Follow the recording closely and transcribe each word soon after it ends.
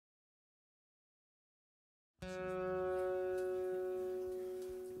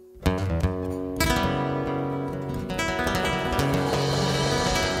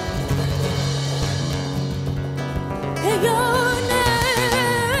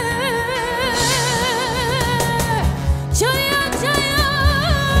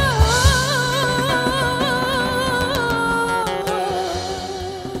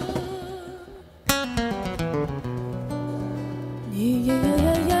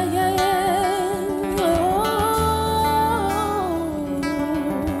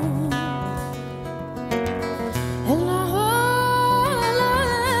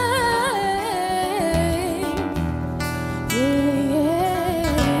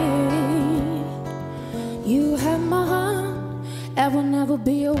never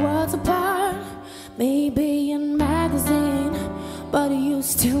be a world apart. Maybe in magazine, but you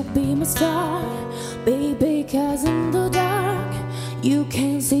still be my star. Baby, 'cause in the dark you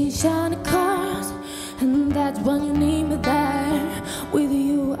can see shiny cars, and that's when you need me there. With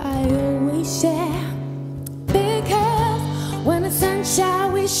you I always share, because when the sun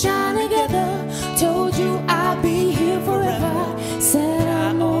shines we shine together. Told you I'll be here forever, said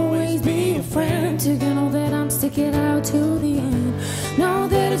I'll always be your friend. To know that I'm sticking out to the end. Know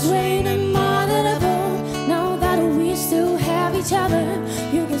that it's raining more than ever. Know that we still have each other.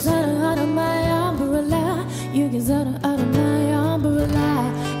 You can settle out of my umbrella. You can settle out of my umbrella.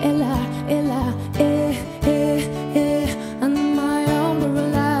 Ella, Ella, eh, eh, eh. And my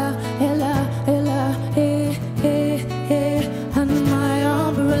umbrella. Ella, Ella, eh, eh, eh. And my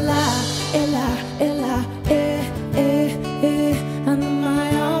umbrella. Ella, Ella, eh, eh, eh. And my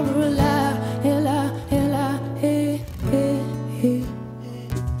umbrella. Ella, Ella, eh, eh, eh.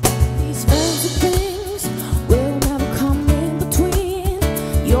 These fancy things will never come in between.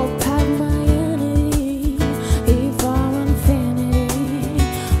 You're part of my entity, if our infinity.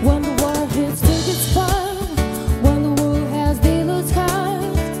 When the world hits thick it's fun, when the world has dealer's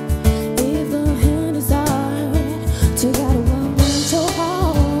cards. If the hand is hard, together we'll win so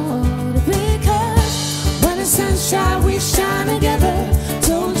hard. Because when the sun shines we shine together.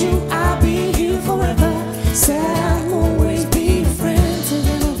 Told you I'll be here forever, said I'll always be your friend. To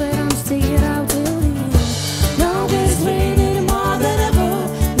know that I'm sticking out till the end. Now that it's raining more than ever.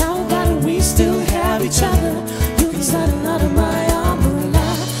 Now that we still have each other. You can settle out of my umbrella.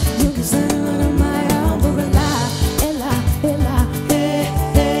 You can settle out of my umbrella. Ella, Ella, eh,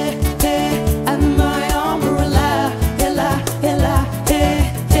 eh, eh. And my umbrella. Ella, Ella, eh,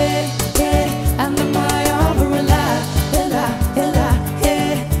 eh, eh. And my umbrella. Ella, Ella,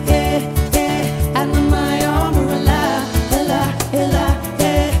 eh, eh, eh. And my umbrella. Ella, Ella,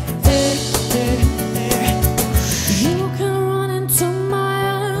 eh, eh, eh, eh. You can run into my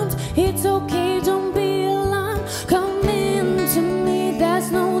arms. It's okay, don't be alarmed. Come into me, there's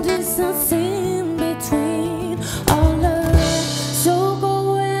no distance in between our love. So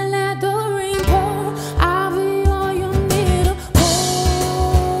go and let the rain pour. I'll be all you need to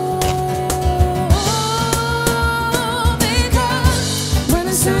pour. Because when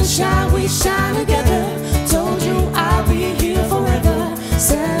the sun shines we shine together.